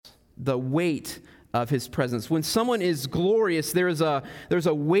the weight of his presence. When someone is glorious, there's a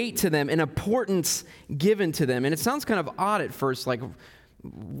weight to them, an importance given to them. And it sounds kind of odd at first, like,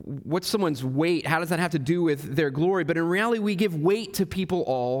 what's someone's weight? How does that have to do with their glory? But in reality, we give weight to people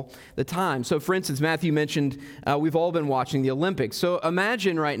all the time. So for instance, Matthew mentioned we've all been watching the Olympics. So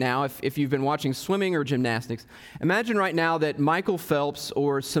imagine right now, if you've been watching swimming or gymnastics, imagine right now that Michael Phelps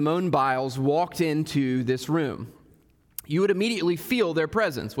or Simone Biles walked into this room. You would immediately feel their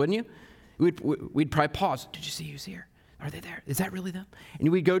presence, wouldn't you? We'd probably pause. Did you see who's here? Are they there? Is that really them?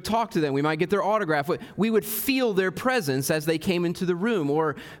 And we'd go talk to them. We might get their autograph. We would feel their presence as they came into the room.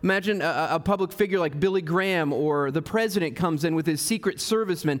 Or imagine a public figure like Billy Graham, or the president comes in with his Secret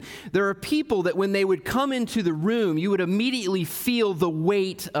Servicemen. There are people that when they would come into the room, you would immediately feel the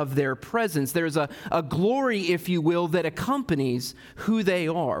weight of their presence. There's a glory, if you will, that accompanies who they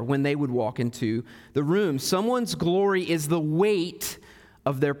are when they would walk into the room. Someone's glory is the weight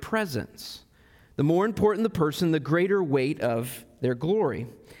of their presence. The more important the person, the greater weight of their glory.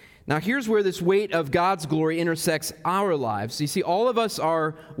 Now, here's where this weight of God's glory intersects our lives. You see, all of us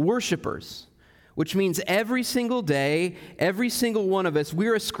are worshipers, which means every single day, every single one of us,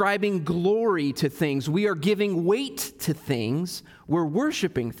 we're ascribing glory to things. We are giving weight to things. We're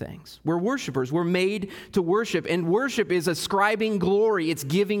worshiping things. We're worshipers. We're made to worship. And worship is ascribing glory. It's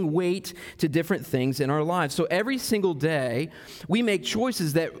giving weight to different things in our lives. So every single day, we make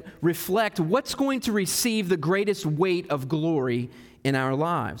choices that reflect what's going to receive the greatest weight of glory in our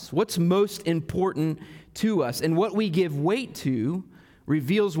lives. What's most important to us. And what we give weight to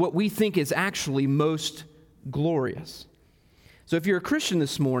reveals what we think is actually most glorious. So if you're a Christian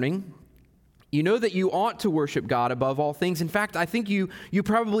this morning, you know that you ought to worship God above all things. In fact, I think you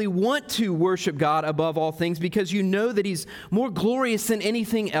probably want to worship God above all things because you know that He's more glorious than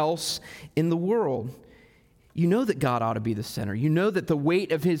anything else in the world. You know that God ought to be the center. You know that the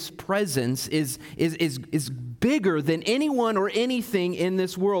weight of His presence is bigger than anyone or anything in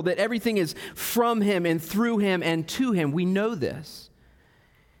this world, that everything is from Him and through Him and to Him. We know this.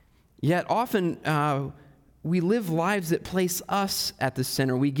 Yet often we live lives that place us at the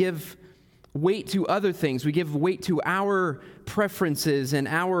center. We give weight to other things. We give weight to our preferences and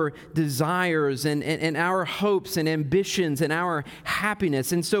our desires and our hopes and ambitions and our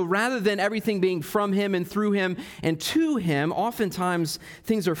happiness. And so rather than everything being from Him and through Him and to Him, oftentimes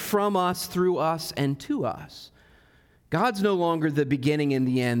things are from us, through us, and to us. God's no longer the beginning and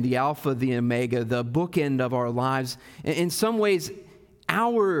the end, the Alpha, the Omega, the bookend of our lives. In some ways,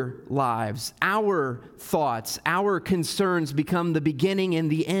 our lives, our thoughts, our concerns become the beginning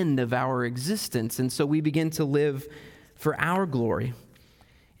and the end of our existence. And so we begin to live for our glory.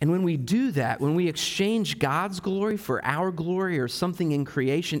 And when we do that, when we exchange God's glory for our glory or something in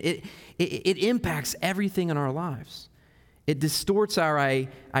creation, it impacts everything in our lives. It distorts our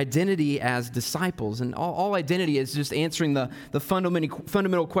identity as disciples. And all identity is just answering the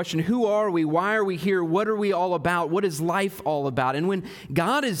fundamental question, who are we? Why are we here? What are we all about? What is life all about? And when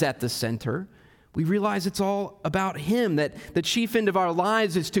God is at the center, we realize it's all about Him, that the chief end of our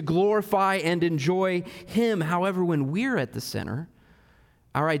lives is to glorify and enjoy Him. However, when we're at the center,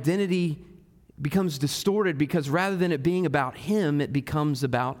 our identity becomes distorted because rather than it being about Him, it becomes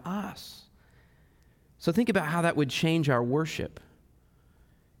about us. So think about how that would change our worship.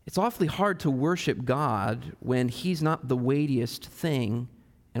 It's awfully hard to worship God when He's not the weightiest thing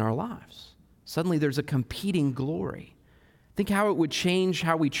in our lives. Suddenly there's a competing glory. Think how it would change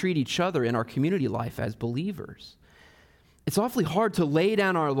how we treat each other in our community life as believers. It's awfully hard to lay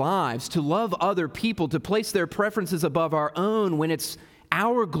down our lives, to love other people, to place their preferences above our own when it's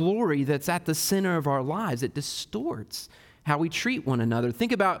our glory that's at the center of our lives. It distorts how we treat one another.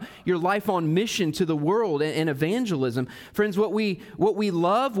 Think about your life on mission to the world and evangelism. Friends, what we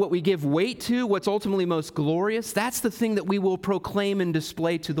love, what we give weight to, what's ultimately most glorious, that's the thing that we will proclaim and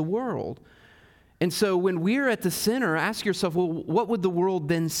display to the world. And so when we're at the center, ask yourself, well, what would the world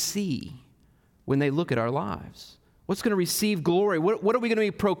then see when they look at our lives? What's going to receive glory? What are we going to be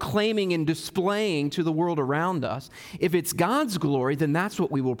proclaiming and displaying to the world around us? If it's God's glory, then that's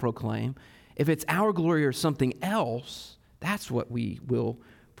what we will proclaim. If it's our glory or something else, that's what we will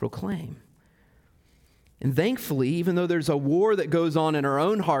proclaim. And thankfully, even though there's a war that goes on in our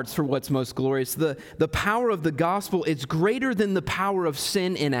own hearts for what's most glorious, the power of the gospel is greater than the power of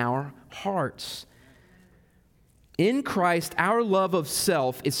sin in our hearts. In Christ, our love of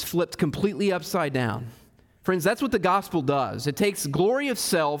self is flipped completely upside down. Friends, that's what the gospel does. It takes glory of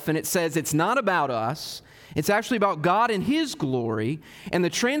self and it says it's not about us. It's actually about God and His glory, and the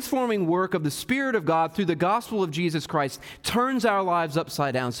transforming work of the Spirit of God through the gospel of Jesus Christ turns our lives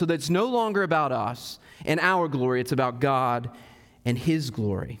upside down so that it's no longer about us and our glory. It's about God and His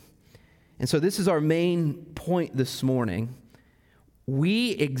glory. And so this is our main point this morning.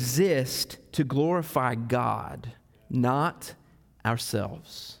 We exist to glorify God, not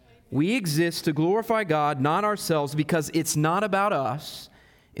ourselves. We exist to glorify God, not ourselves, because it's not about us.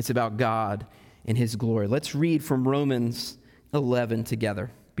 It's about God and His glory. Let's read from Romans 11 together,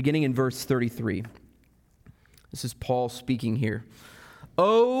 beginning in verse 33. This is Paul speaking here.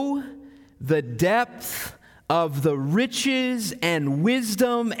 Oh, the depth of the riches and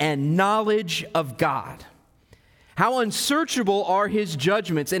wisdom and knowledge of God. How unsearchable are His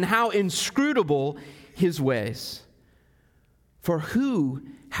judgments and how inscrutable His ways. For who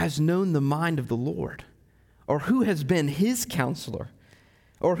has known the mind of the Lord? Or who has been His counselor?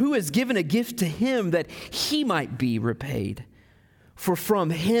 Or who has given a gift to Him that He might be repaid? For from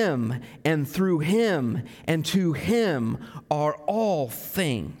Him and through Him and to Him are all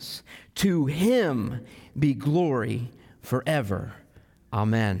things. To Him be glory forever.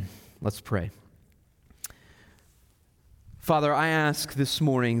 Amen. Let's pray. Father, I ask this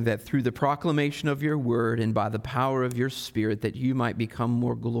morning that through the proclamation of your word and by the power of your Spirit, that you might become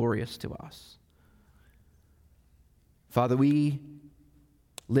more glorious to us. Father, we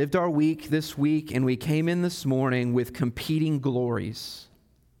lived our week this week, and we came in this morning with competing glories.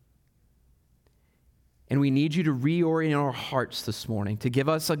 And we need you to reorient our hearts this morning, to give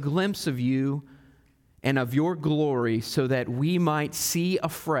us a glimpse of you and of your glory so that we might see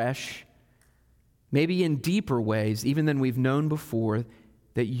afresh, maybe in deeper ways, even than we've known before,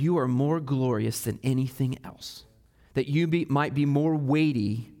 that you are more glorious than anything else. That you might be more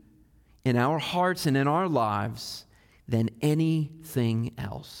weighty in our hearts and in our lives than anything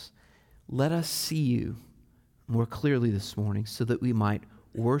else. Let us see you more clearly this morning so that we might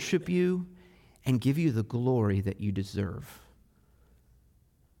worship you and give you the glory that you deserve.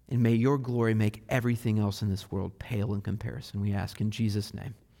 And may your glory make everything else in this world pale in comparison, we ask in Jesus'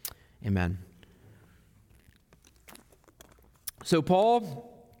 name. Amen. So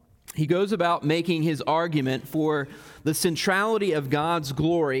Paul, he goes about making his argument for the centrality of God's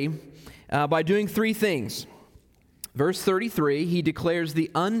glory by doing three things. Verse 33, he declares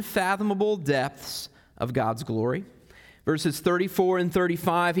the unfathomable depths of God's glory. Verses 34 and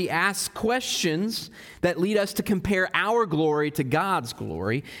 35, he asks questions that lead us to compare our glory to God's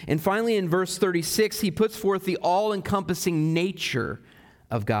glory. And finally, in verse 36, he puts forth the all-encompassing nature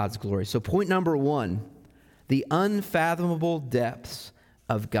of God's glory. So point number one, the unfathomable depths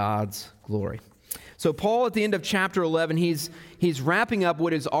of God's glory. So Paul, at the end of chapter 11, he's wrapping up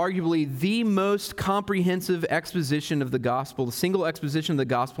what is arguably the most comprehensive exposition of the gospel, the single exposition of the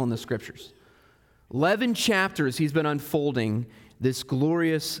gospel in the Scriptures. 11 chapters he's been unfolding this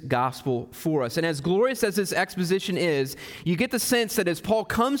glorious gospel for us. And as glorious as this exposition is, you get the sense that as Paul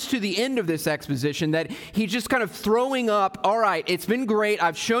comes to the end of this exposition, that he's just kind of throwing up, all right, it's been great.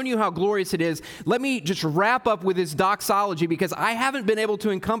 I've shown you how glorious it is. Let me just wrap up with this doxology because I haven't been able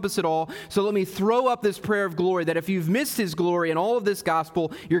to encompass it all. So let me throw up this prayer of glory that if you've missed his glory in all of this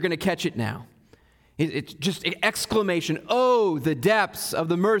gospel, you're going to catch it now. It's just an exclamation, oh, the depths of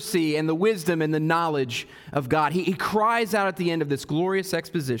the mercy and the wisdom and the knowledge of God. He cries out at the end of this glorious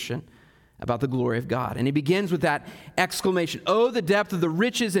exposition about the glory of God. And he begins with that exclamation, oh, the depth of the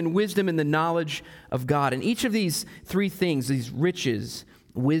riches and wisdom and the knowledge of God. And each of these three things, these riches,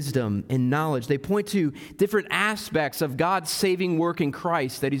 wisdom, and knowledge, they point to different aspects of God's saving work in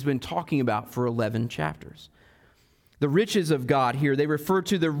Christ that he's been talking about for 11 chapters. The riches of God here, they refer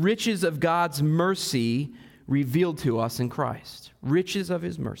to the riches of God's mercy revealed to us in Christ. Riches of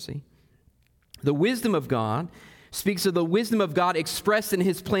his mercy. The wisdom of God speaks of the wisdom of God expressed in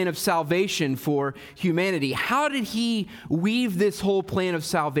his plan of salvation for humanity. How did he weave this whole plan of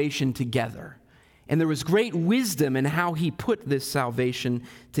salvation together? And there was great wisdom in how he put this salvation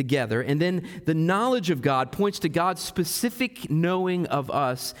together. And then the knowledge of God points to God's specific knowing of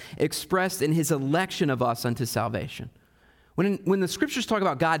us expressed in his election of us unto salvation. When the scriptures talk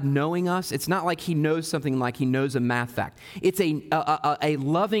about God knowing us, it's not like he knows something like he knows a math fact. It's a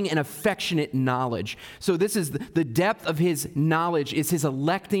loving and affectionate knowledge. So this is the depth of his knowledge is his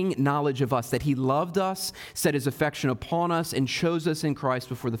electing knowledge of us, that he loved us, set his affection upon us, and chose us in Christ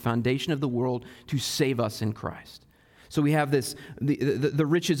before the foundation of the world to save us in Christ. So we have this the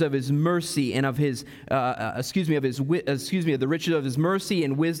riches of his mercy and of his the riches of his mercy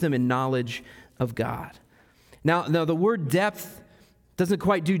and wisdom and knowledge of God. Now the word depth doesn't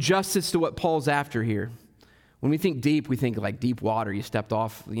quite do justice to what Paul's after here. When we think deep, we think like deep water. You stepped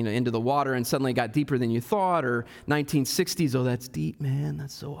off, into the water and suddenly got deeper than you thought. Or 1960s, oh, that's deep, man.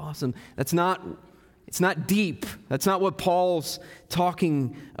 That's so awesome. It's not deep. That's not what Paul's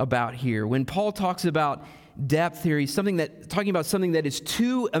talking about here. When Paul talks about depth here. He's talking about something that is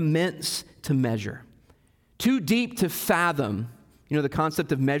too immense to measure, too deep to fathom. You know, the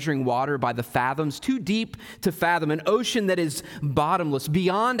concept of measuring water by the fathoms, too deep to fathom, an ocean that is bottomless,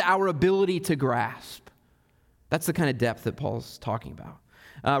 beyond our ability to grasp. That's the kind of depth that Paul's talking about.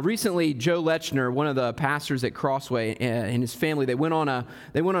 Recently, Joe Lechner, one of the pastors at Crossway, and his family, they went on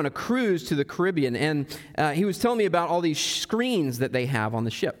a cruise to the Caribbean, and he was telling me about all these screens that they have on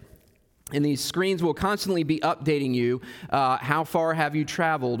the ship. And these screens will constantly be updating you. How far have you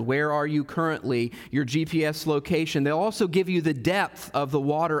traveled? Where are you currently? Your GPS location. They'll also give you the depth of the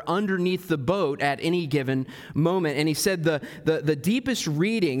water underneath the boat at any given moment. And he said the deepest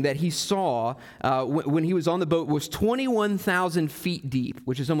reading that he saw when he was on the boat was 21,000 feet deep,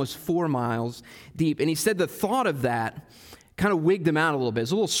 which is almost 4 miles deep. And he said the thought of that kind of wigged him out a little bit.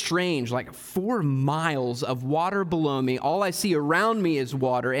 It's a little strange, like 4 miles of water below me. All I see around me is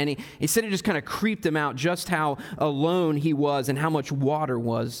water. And he said it just kind of creeped him out just how alone he was and how much water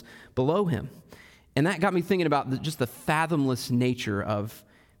was below him. And that got me thinking about just the fathomless nature of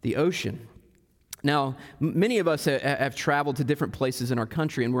the ocean. Now, many of us have traveled to different places in our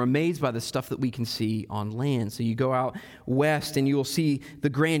country, and we're amazed by the stuff that we can see on land. So you go out west, and you will see the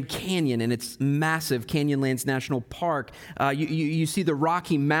Grand Canyon, and it's massive, Canyonlands National Park. You see the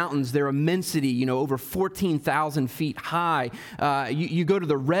Rocky Mountains, their immensity, over 14,000 feet high. You go to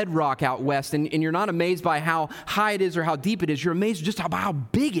the Red Rock out west, and you're not amazed by how high it is or how deep it is. You're amazed just how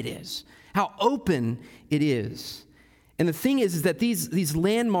big it is, how open it is. And the thing is that these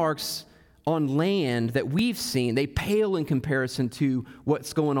landmarks on land that we've seen, they pale in comparison to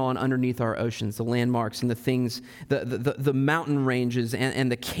what's going on underneath our oceans, the landmarks and the things, the mountain ranges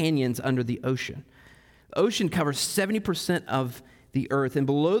and the canyons under the ocean. The ocean covers 70% of the earth, and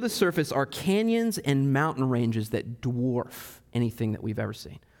below the surface are canyons and mountain ranges that dwarf anything that we've ever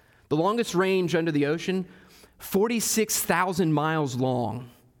seen. The longest range under the ocean, 46,000 miles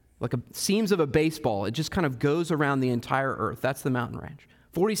long, like seams of a baseball. It just kind of goes around the entire earth. That's the mountain range.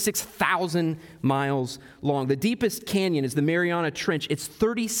 46,000 miles long. The deepest canyon is the Mariana Trench. It's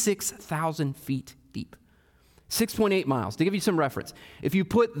 36,000 feet deep. 6.8 miles. To give you some reference, if you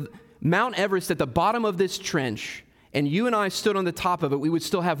put Mount Everest at the bottom of this trench and you and I stood on the top of it, we would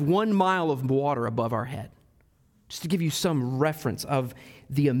still have 1 mile of water above our head. Just to give you some reference of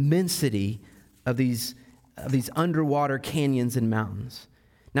the immensity of these underwater canyons and mountains.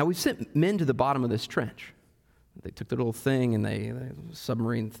 Now, we've sent men to the bottom of this trench. They took the little thing and the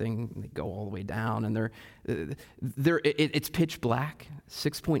submarine thing, and they go all the way down, and it's pitch black,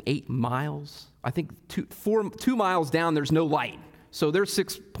 6.8 miles. I think 2 miles down, there's no light. So they're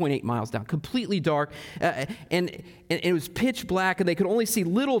 6.8 miles down, completely dark. And it was pitch black, and they could only see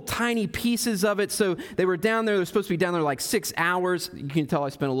little tiny pieces of it. So they were down there. They're supposed to be down there like 6 hours. You can tell I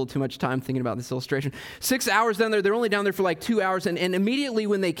spent a little too much time thinking about this illustration. 6 hours down there. They're only down there for like 2 hours. And immediately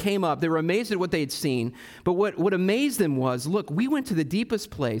when they came up, they were amazed at what they had seen. But what amazed them was, look, we went to the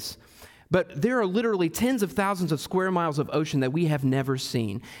deepest place, but there are literally tens of thousands of square miles of ocean that we have never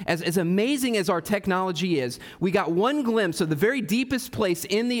seen. As amazing as our technology is, we got one glimpse of the very deepest place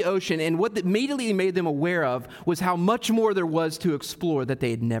in the ocean, and what immediately made them aware of was how much more there was to explore that they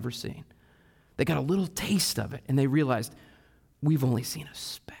had never seen. They got a little taste of it, and they realized, we've only seen a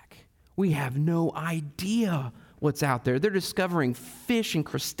speck. We have no idea what's out there. They're discovering fish and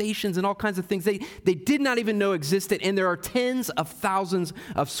crustaceans and all kinds of things they did not even know existed, and there are tens of thousands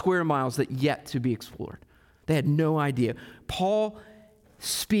of square miles that yet to be explored. They had no idea. Paul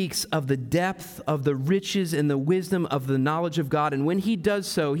speaks of the depth of the riches and the wisdom of the knowledge of God, and when he does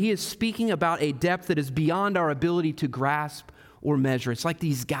so, he is speaking about a depth that is beyond our ability to grasp or measure. It's like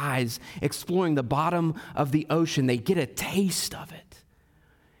these guys exploring the bottom of the ocean. They get a taste of it.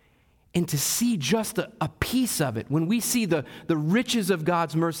 And to see just a piece of it, when we see the riches of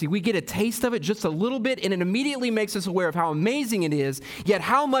God's mercy, we get a taste of it just a little bit, and it immediately makes us aware of how amazing it is, yet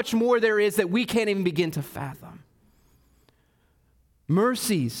how much more there is that we can't even begin to fathom.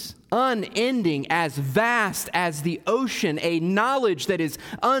 Mercies, unending, as vast as the ocean, a knowledge that is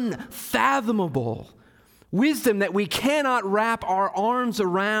unfathomable, wisdom that we cannot wrap our arms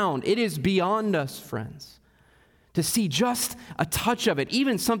around. It is beyond us, friends. To see just a touch of it,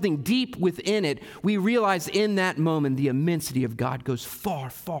 even something deep within it, we realize in that moment the immensity of God goes far,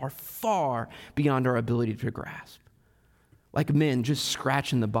 far, far beyond our ability to grasp. Like men just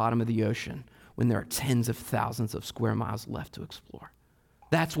scratching the bottom of the ocean when there are tens of thousands of square miles left to explore.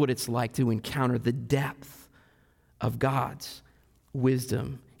 That's what it's like to encounter the depth of God's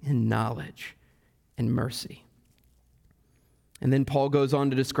wisdom and knowledge and mercy. And then Paul goes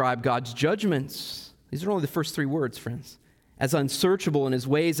on to describe God's judgments. These are only the first 3 words, friends. as unsearchable, and his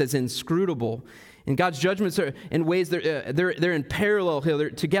ways as inscrutable. And God's judgments are in ways they're in parallel here.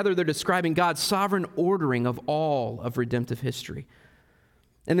 Together they're describing God's sovereign ordering of all of redemptive history.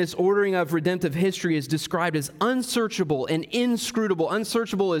 And this ordering of redemptive history is described as unsearchable and inscrutable.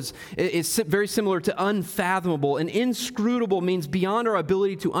 Unsearchable is very similar to unfathomable, and inscrutable means beyond our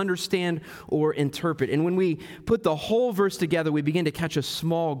ability to understand or interpret. And when we put the whole verse together, we begin to catch a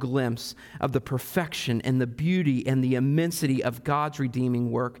small glimpse of the perfection and the beauty and the immensity of God's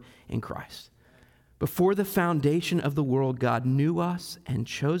redeeming work in Christ. Before the foundation of the world, God knew us and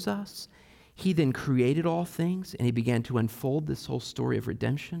chose us. He then created all things, and he began to unfold this whole story of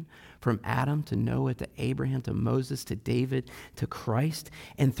redemption from Adam to Noah to Abraham to Moses to David to Christ.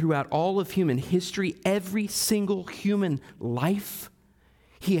 And throughout all of human history, every single human life,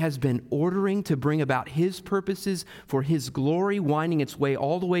 he has been ordering to bring about his purposes for his glory, winding its way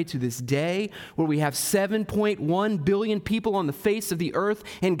all the way to this day where we have 7.1 billion people on the face of the earth,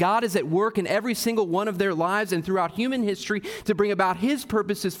 and God is at work in every single one of their lives and throughout human history to bring about his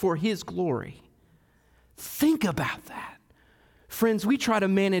purposes for his glory. Think about that. Friends, we try to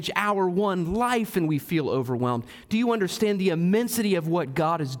manage our one life and we feel overwhelmed. Do you understand the immensity of what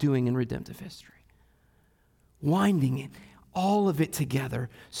God is doing in redemptive history? Winding it, all of it together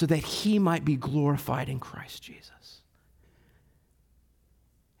so that he might be glorified in Christ Jesus.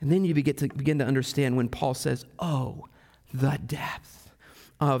 And then you begin to understand when Paul says, oh, the depth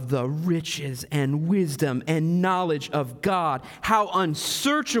of the riches and wisdom and knowledge of God. How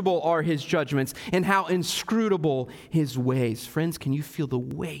unsearchable are his judgments and how inscrutable his ways. Friends, can you feel the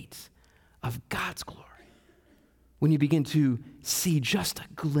weight of God's glory when you begin to see just a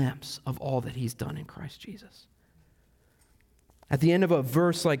glimpse of all that he's done in Christ Jesus? At the end of a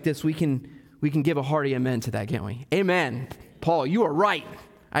verse like this, we can give a hearty amen to that, can't we? Amen. Paul, you are right.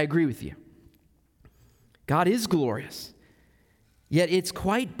 I agree with you. God is glorious. Yet it's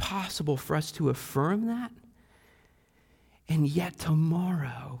quite possible for us to affirm that. And yet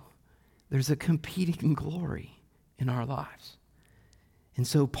tomorrow, there's a competing glory in our lives. And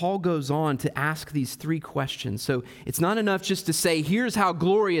so Paul goes on to ask these three questions. So it's not enough just to say, here's how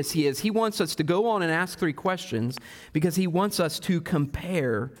glorious he is. He wants us to go on and ask three questions because he wants us to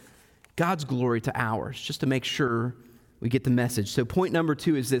compare God's glory to ours, just to make sure we get the message. So point number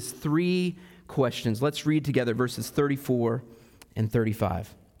 2 is this: three questions. Let's read together verses 34 and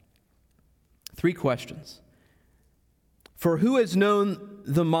 35. Three questions. For who has known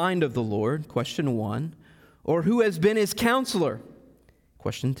the mind of the Lord? Question 1. Or who has been his counselor?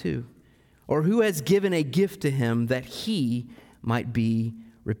 Question 2, or who has given a gift to him that he might be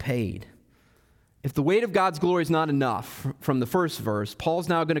repaid? If the weight of God's glory is not enough from the first verse, Paul's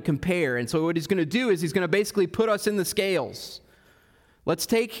now going to compare. And so what he's going to do is he's going to basically put us in the scales. Let's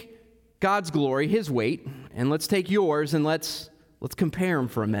take God's glory, his weight, and let's take yours and let's compare them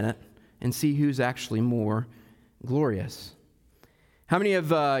for a minute and see who's actually more glorious. How many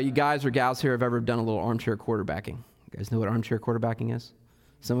of you guys or gals here have ever done a little armchair quarterbacking? You guys know what armchair quarterbacking is?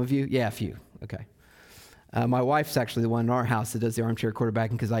 Some of you? Yeah, a few. Okay. My wife's actually the one in our house that does the armchair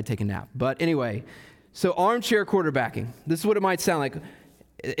quarterbacking because I take a nap. But anyway, so armchair quarterbacking. This is what it might sound like.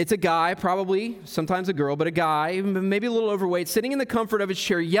 It's a guy, probably, sometimes a girl, but a guy, maybe a little overweight, sitting in the comfort of his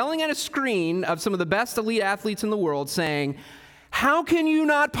chair, yelling at a screen of some of the best elite athletes in the world, saying, how can you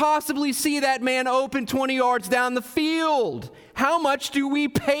not possibly see that man open 20 yards down the field? How much do we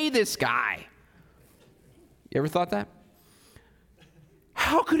pay this guy? You ever thought that?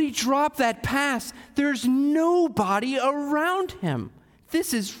 How could he drop that pass? There's nobody around him.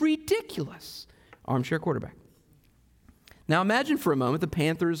 This is ridiculous. Armchair quarterback. Now imagine for a moment the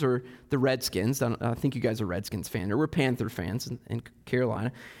Panthers or the Redskins. I think you guys are Redskins fans, or we're Panther fans in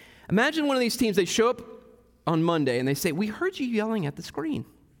Carolina. Imagine one of these teams, they show up on Monday and they say, we heard you yelling at the screen.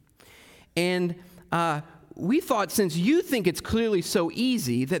 And we thought, since you think it's clearly so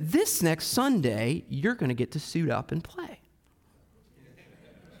easy, that this next Sunday, you're going to get to suit up and play.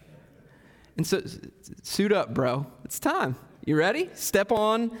 And so, suit up, bro. It's time. You ready? Step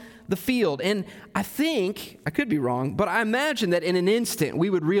on the field. And I think, I could be wrong, but I imagine that in an instant, we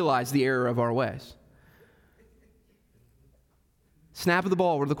would realize the error of our ways. Snap of the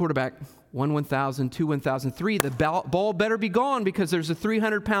ball, we're the quarterback. 1 1,000, 2 1,000, 3. The ball better be gone because there's a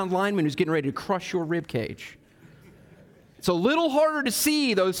 300-pound lineman who's getting ready to crush your rib cage. It's a little harder to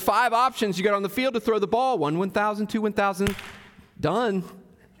see those 5 options you got on the field to throw the ball. 1 1,000, 2 1,000, done.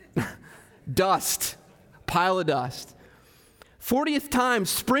 Dust, pile of dust. 40th time,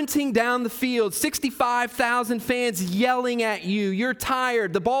 sprinting down the field, 65,000 fans yelling at you. You're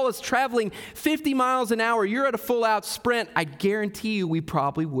tired. The ball is traveling 50 miles an hour. You're at a full-out sprint. I guarantee you we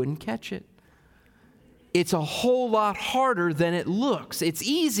probably wouldn't catch it. it's a whole lot harder than it looks. It's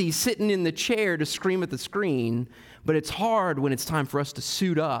easy sitting in the chair to scream at the screen, but it's hard when it's time for us to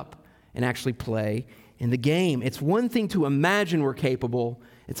suit up and actually play in the game. It's one thing to imagine we're capable.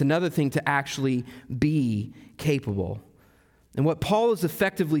 It's another thing to actually be capable. And what Paul is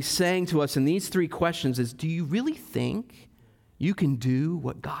effectively saying to us in these three questions is, do you really think you can do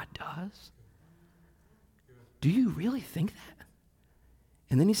what God does? Do you really think that?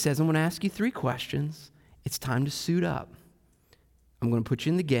 And then he says, I'm going to ask you three questions. It's time to suit up. I'm going to put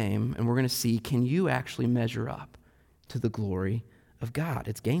you in the game, and we're going to see, can you actually measure up to the glory of God?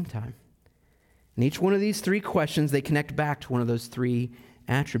 It's game time. And each one of these three questions, they connect back to one of those three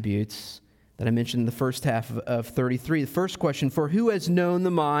attributes that I mentioned in the first half of 33. The first question, for who has known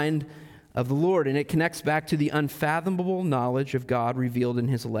the mind of the Lord? And it connects back to the unfathomable knowledge of God revealed in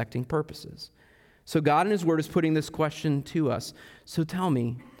his electing purposes. So God in his word is putting this question to us. So tell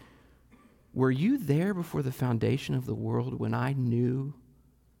me, were you there before the foundation of the world when I knew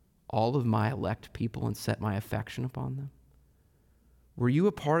all of my elect people and set my affection upon them? Were you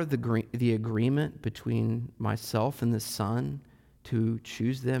a part of the agreement between myself and the Son to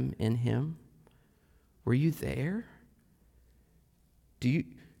choose them in him? Were you there? Do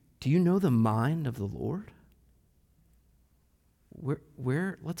you know the mind of the Lord?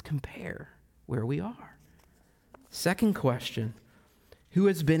 Let's compare where we are. Second question, who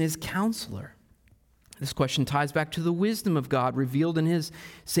has been his counselor? This question ties back to the wisdom of God revealed in his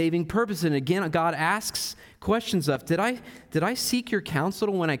saving purpose. And again, God asks questions of, did I seek your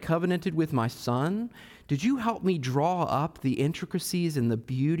counsel when I covenanted with my son? Did you help me draw up the intricacies and the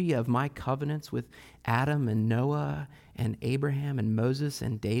beauty of my covenants with Adam and Noah and Abraham and Moses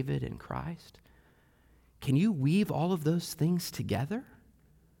and David and Christ? Can you weave all of those things together?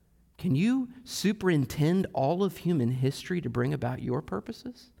 Can you superintend all of human history to bring about your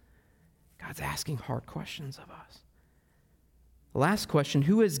purposes? God's asking hard questions of us. The last question,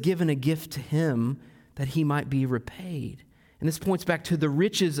 who has given a gift to him that he might be repaid? And this points back to the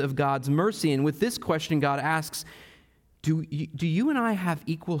riches of God's mercy. And with this question, God asks, do you and I have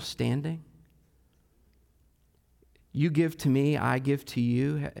equal standing? You give to me, I give to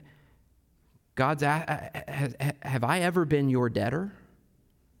you. Have I ever been your debtor?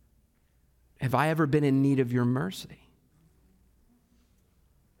 Have I ever been in need of your mercy?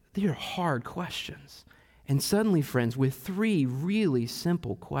 These are hard questions. And suddenly, friends, with three really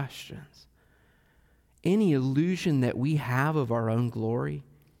simple questions, any illusion that we have of our own glory,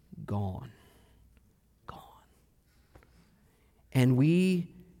 gone. Gone. And we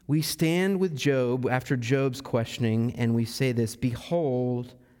stand with Job after Job's questioning, and we say this,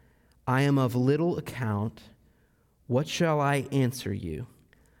 behold, I am of little account. What shall I answer you?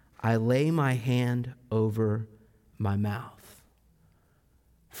 I lay my hand over my mouth.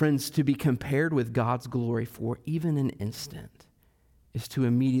 Friends, to be compared with God's glory for even an instant is to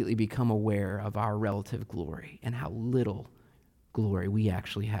immediately become aware of our relative glory and how little glory we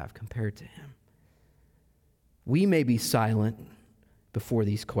actually have compared to him. We may be silent before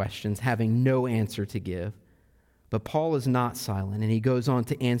these questions, having no answer to give, but Paul is not silent, and he goes on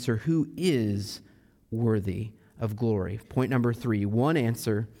to answer who is worthy of glory. Point number 3, one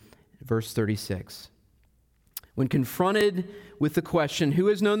answer, verse 36. When confronted with the question, who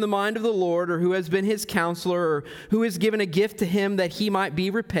has known the mind of the Lord, or who has been his counselor, or who has given a gift to him that he might be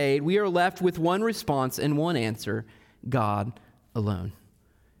repaid, we are left with one response and one answer, God alone.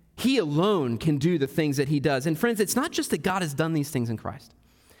 He alone can do the things that he does. And friends, it's not just that God has done these things in Christ.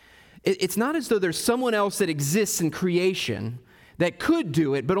 It's not as though there's someone else that exists in creation that could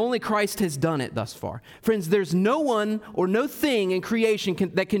do it, but only Christ has done it thus far. Friends, there's no one or no thing in creation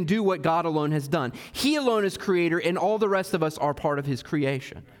that can do what God alone has done. He alone is creator, and all the rest of us are part of his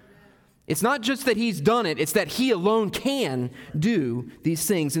creation. It's not just that he's done it, it's that he alone can do these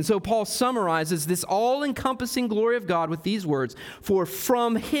things. And so Paul summarizes this all-encompassing glory of God with these words, for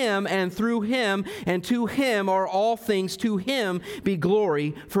from him and through him and to him are all things, to him be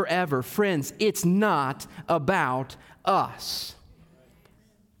glory forever. Friends, it's not about us.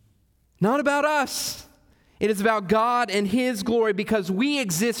 Not about us. It is about God and his glory because we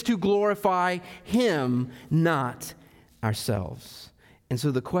exist to glorify him, not ourselves. And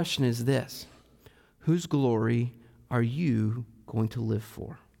so the question is this, whose glory are you going to live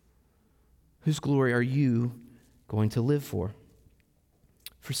for? Whose glory are you going to live for?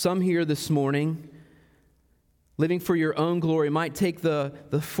 For some here this morning, living for your own glory might take the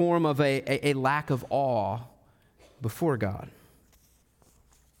form of a lack of awe before God.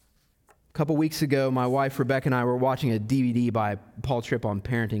 A couple weeks ago, my wife Rebecca and I were watching a DVD by Paul Tripp on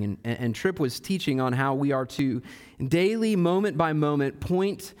parenting, and Tripp was teaching on how we are to daily, moment by moment,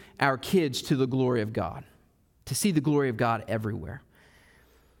 point our kids to the glory of God, to see the glory of God everywhere.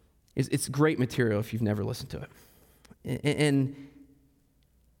 It's great material if you've never listened to it. And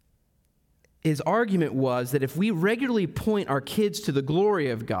his argument was that if we regularly point our kids to the glory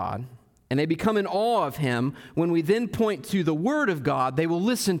of God, and they become in awe of Him, when we then point to the Word of God, they will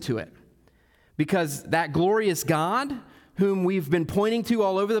listen to it. Because that glorious God, whom we've been pointing to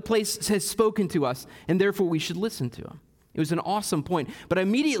all over the place, has spoken to us, and therefore we should listen to Him. It was an awesome point. But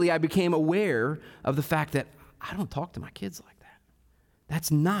immediately I became aware of the fact that I don't talk to my kids like that.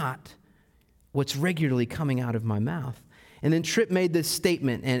 That's not what's regularly coming out of my mouth. And then Tripp made this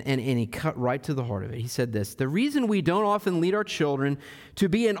statement, and he cut right to the heart of it. He said this: the reason we don't often lead our children to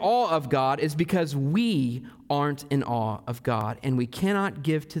be in awe of God is because we aren't in awe of God, and we cannot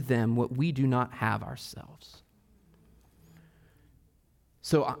give to them what we do not have ourselves.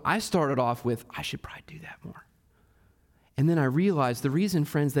 So I started off with, I should probably do that more. And then I realized the reason,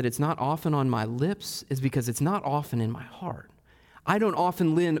 friends, that it's not often on my lips is because it's not often in my heart. I don't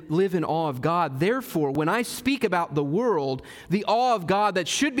often live in awe of God. Therefore, when I speak about the world, the awe of God that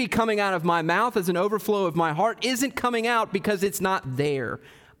should be coming out of my mouth as an overflow of my heart isn't coming out because it's not there.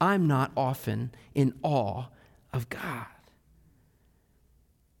 I'm not often in awe of God.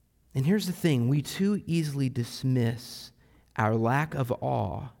 And here's the thing: we too easily dismiss our lack of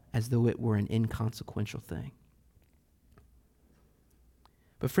awe as though it were an inconsequential thing.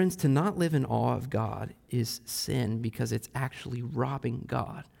 But friends, to not live in awe of God is sin because it's actually robbing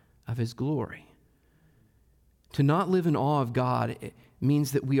God of His glory. To not live in awe of God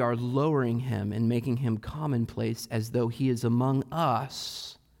means that we are lowering Him and making Him commonplace as though He is among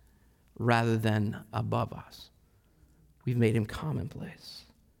us rather than above us. We've made Him commonplace.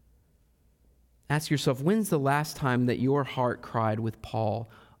 Ask yourself, when's the last time that your heart cried with Paul,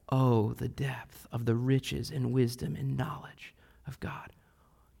 "Oh, the depth of the riches and wisdom and knowledge of God.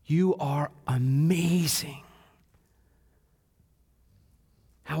 You are amazing."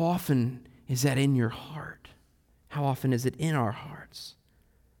 How often is that in your heart? How often is it in our hearts?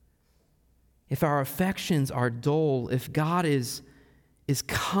 If our affections are dull, if God is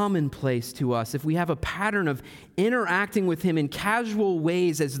commonplace to us, if we have a pattern of interacting with Him in casual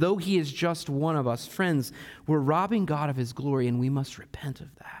ways as though He is just one of us, friends, we're robbing God of His glory, and we must repent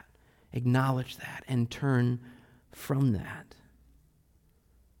of that, acknowledge that, and turn from that.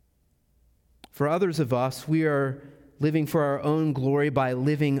 For others of us, we are living for our own glory by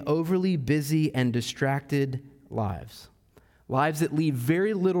living overly busy and distracted lives. Lives that leave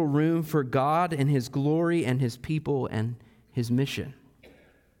very little room for God and His glory and His people and His mission.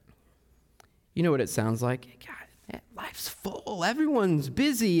 You know what it sounds like? God, life's full. Everyone's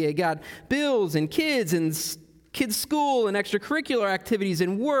busy. You got bills and kids school and extracurricular activities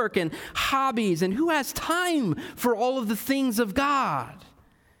and work and hobbies. And who has time for all of the things of God?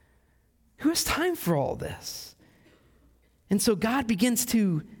 Who has time for all this? And so God begins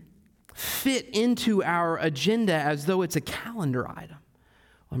to fit into our agenda as though it's a calendar item.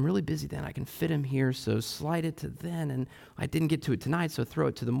 Well, I'm really busy then. I can fit Him here, so slide it to then. And I didn't get to it tonight, so throw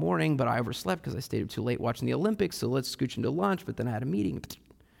it to the morning. But I overslept because I stayed up too late watching the Olympics, so let's scooch into lunch. But then I had a meeting. And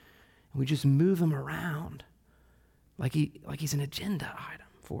we just move Him around like He's an agenda item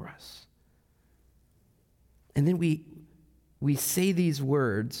for us. And then we say these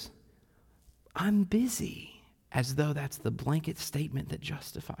words, "I'm busy," as though that's the blanket statement that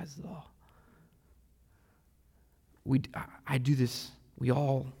justifies it all. I do this. We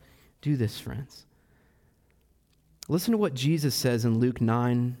all do this, friends. Listen to what Jesus says in Luke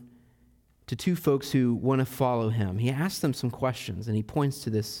 9 to two folks who want to follow Him. He asks them some questions, and He points to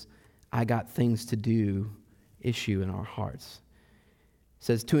this "I got things to do" issue in our hearts. It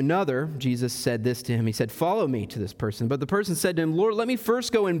says, to another, Jesus said this to him. He said, "Follow me," to this person. But the person said to Him, "Lord, let me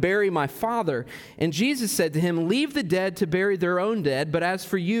first go and bury my father." And Jesus said to him, "Leave the dead to bury their own dead, but as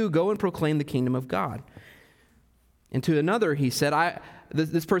for you, go and proclaim the kingdom of God." And to another he said,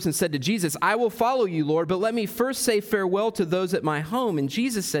 this person said to Jesus, "I will follow you, Lord, but let me first say farewell to those at my home." And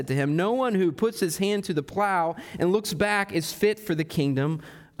Jesus said to him, "No one who puts his hand to the plow and looks back is fit for the kingdom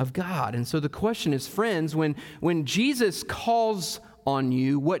of God." And so the question is, friends, when Jesus calls on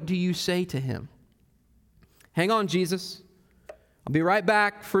you, what do you say to Him? "Hang on, Jesus. I'll be right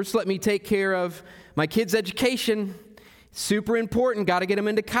back. First, let me take care of my kids' education. Super important. Got to get them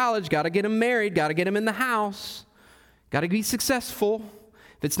into college. Got to get them married. Got to get them in the house. Got to be successful.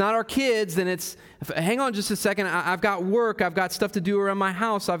 If it's not our kids, then hang on just a second. I've got work. I've got stuff to do around my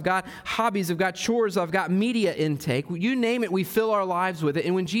house. I've got hobbies. I've got chores. I've got media intake. You name it, we fill our lives with it.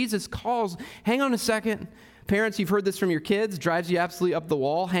 And when Jesus calls, hang on a second. Parents, you've heard this from your kids, drives you absolutely up the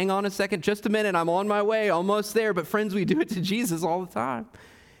wall. Hang on a second, just a minute. I'm on my way, almost there. But friends, we do it to Jesus all the time.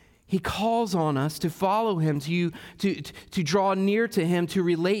 He calls on us to follow him, to draw near to him, to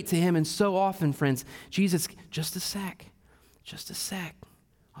relate to him. And so often, friends, Jesus, just a sec.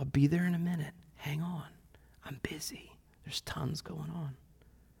 I'll be there in a minute. Hang on. I'm busy. There's tons going on.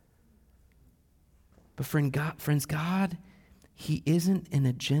 But friends, God, he isn't an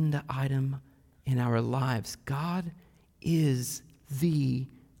agenda item in our lives. God is the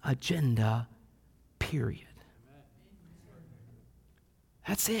agenda, period.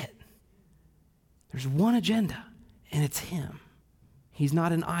 That's it. There's one agenda, and it's him. He's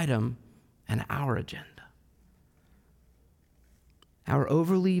not an item in our agenda. Our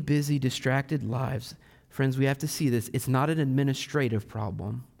overly busy, distracted lives, friends, we have to see this. It's not an administrative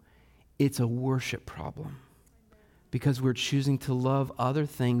problem. It's a worship problem. Because we're choosing to love other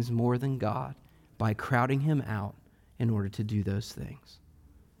things more than God by crowding him out in order to do those things.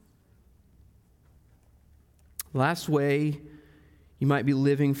 Last way you might be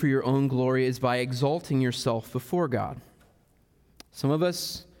living for your own glory is by exalting yourself before God. Some of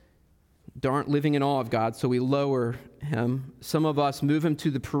us aren't living in awe of God, so we lower him. Some of us move him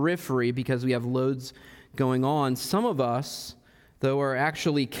to the periphery because we have loads going on. Some of us, though, are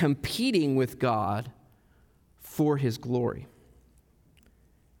actually competing with God for his glory.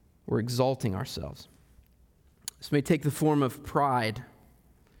 We're exalting ourselves. This may take the form of pride.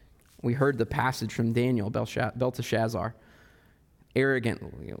 We heard the passage from Daniel, Belteshazzar.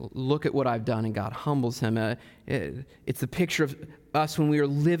 Arrogant, look at what I've done, and God humbles him. It's a picture of us when we are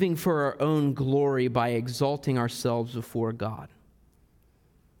living for our own glory by exalting ourselves before God.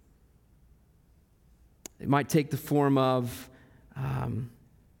 It might take the form of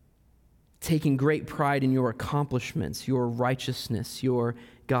taking great pride in your accomplishments, your righteousness, your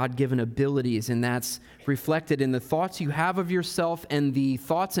God-given abilities, and that's reflected in the thoughts you have of yourself and the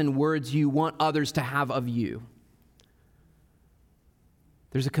thoughts and words you want others to have of you.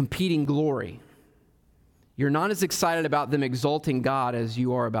 There's a competing glory. You're not as excited about them exalting God as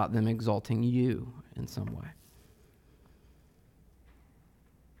you are about them exalting you in some way.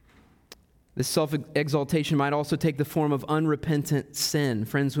 This self-exaltation might also take the form of unrepentant sin.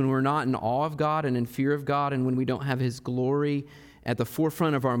 Friends, when we're not in awe of God and in fear of God, and when we don't have his glory at the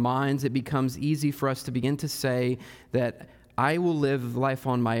forefront of our minds, it becomes easy for us to begin to say that I will live life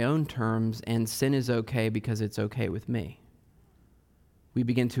on my own terms and sin is okay because it's okay with me. We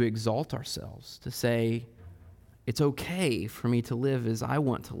begin to exalt ourselves, to say, it's okay for me to live as I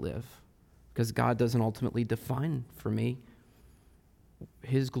want to live, because God doesn't ultimately define for me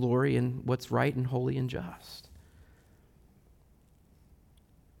his glory and what's right and holy and just.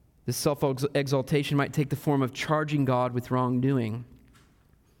 This self-exaltation might take the form of charging God with wrongdoing.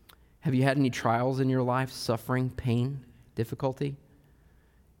 Have you had any trials in your life, suffering, pain, difficulty?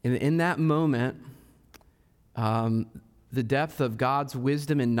 In that moment, the depth of God's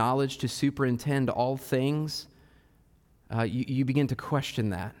wisdom and knowledge to superintend all things, you begin to question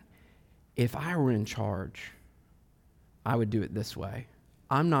that. If I were in charge, I would do it this way.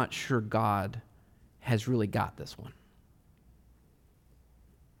 I'm not sure God has really got this one.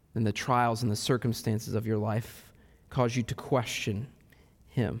 And the trials and the circumstances of your life cause you to question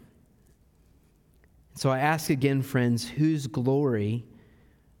him. So I ask again, friends, whose glory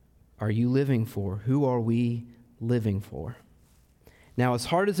are you living for? Who are we living for? Now, as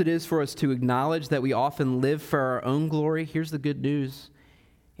hard as it is for us to acknowledge that we often live for our own glory, here's the good news.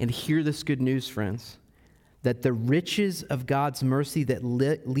 And hear this good news, friends, that the riches of God's mercy that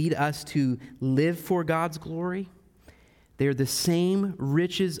lead us to live for God's glory, they're the same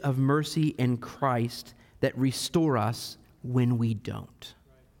riches of mercy in Christ that restore us when we don't.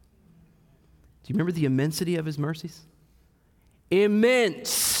 Do you remember the immensity of his mercies?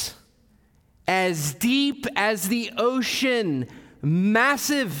 Immense. As deep as the ocean.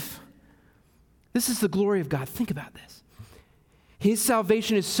 Massive. This is the glory of God. Think about this. His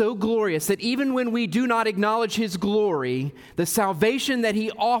salvation is so glorious that even when we do not acknowledge his glory, the salvation that he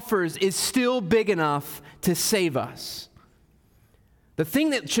offers is still big enough to save us. The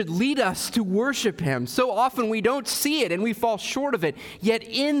thing that should lead us to worship him. So often we don't see it and we fall short of it. Yet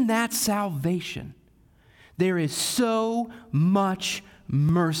in that salvation, there is so much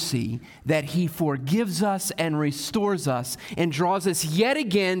mercy that he forgives us and restores us and draws us yet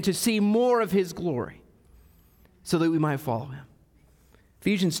again to see more of his glory so that we might follow him.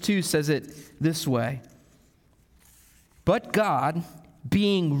 Ephesians 2 says it this way. But God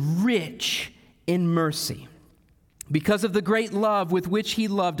being rich in mercy, because of the great love with which he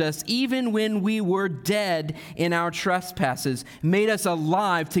loved us, even when we were dead in our trespasses, made us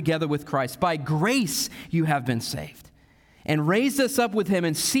alive together with Christ. By grace you have been saved, and raised us up with him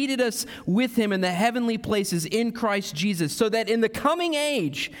and seated us with him in the heavenly places in Christ Jesus, so that in the coming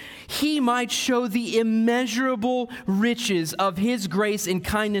age he might show the immeasurable riches of his grace and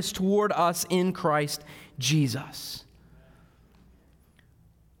kindness toward us in Christ Jesus.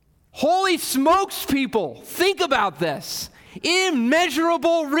 Holy smokes, people, think about this.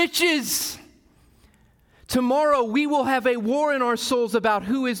 Immeasurable riches. Tomorrow we will have a war in our souls about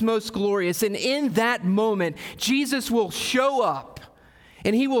who is most glorious. And in that moment, Jesus will show up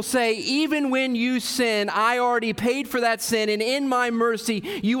and he will say, even when you sin, I already paid for that sin. And in my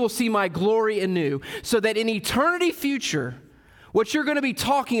mercy, you will see my glory anew. So that in eternity future, what you're going to be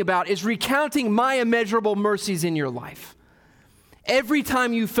talking about is recounting my immeasurable mercies in your life. Every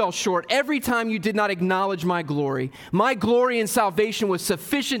time you fell short, every time you did not acknowledge my glory and salvation was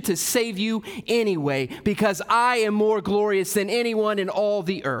sufficient to save you anyway, because I am more glorious than anyone in all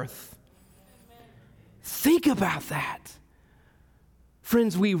the earth. Think about that.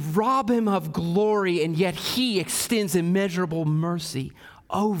 Friends, we rob him of glory, and yet he extends immeasurable mercy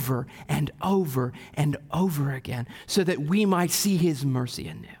over and over and over again, so that we might see his mercy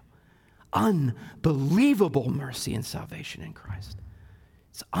anew. Unbelievable mercy and salvation in Christ.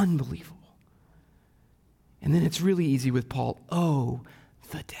 It's unbelievable. And then it's really easy with Paul. Oh,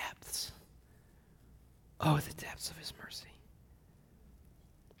 the depths. Oh, the depths of his mercy.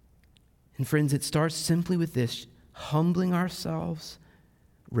 And friends, it starts simply with this: humbling ourselves,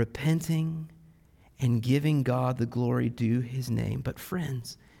 repenting, and giving God the glory due his name. But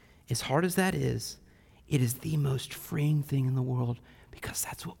friends, as hard as that is, it is the most freeing thing in the world, because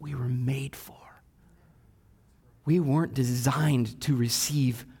that's what we were made for. We weren't designed to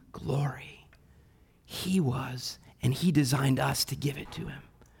receive glory. He was, and he designed us to give it to him.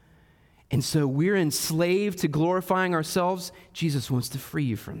 And so we're enslaved to glorifying ourselves. Jesus wants to free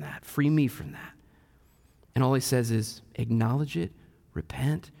you from that, free me from that. And all he says is, acknowledge it,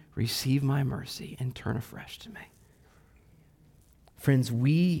 repent, receive my mercy, and turn afresh to me. Friends,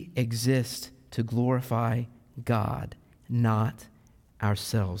 we exist to glorify God, not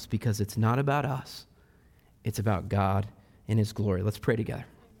ourselves, because it's not about us. It's about God and his glory. Let's pray together.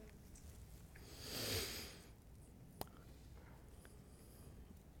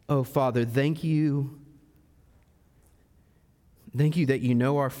 Oh, Father, thank you. Thank you that you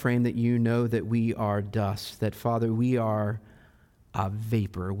know our frame, that you know that we are dust, that, Father, we are a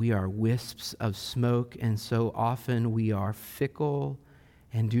vapor. We are wisps of smoke, and so often we are fickle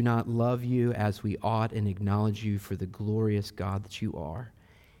and do not love you as we ought and acknowledge you for the glorious God that you are.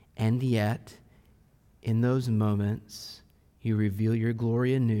 And yet, in those moments, you reveal your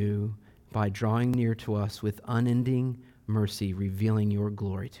glory anew by drawing near to us with unending mercy, revealing your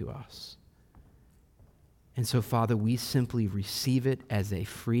glory to us. And so, Father, we simply receive it as a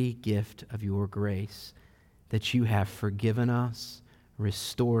free gift of your grace, that you have forgiven us,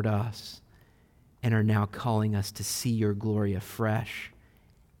 restored us, and are now calling us to see your glory afresh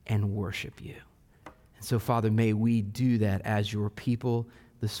and worship you. And so, Father, may we do that as your people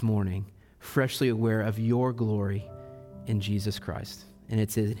this morning, freshly aware of your glory in Jesus Christ. And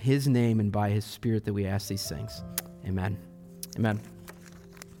it's in his name and by his Spirit that we ask these things. Amen. Amen.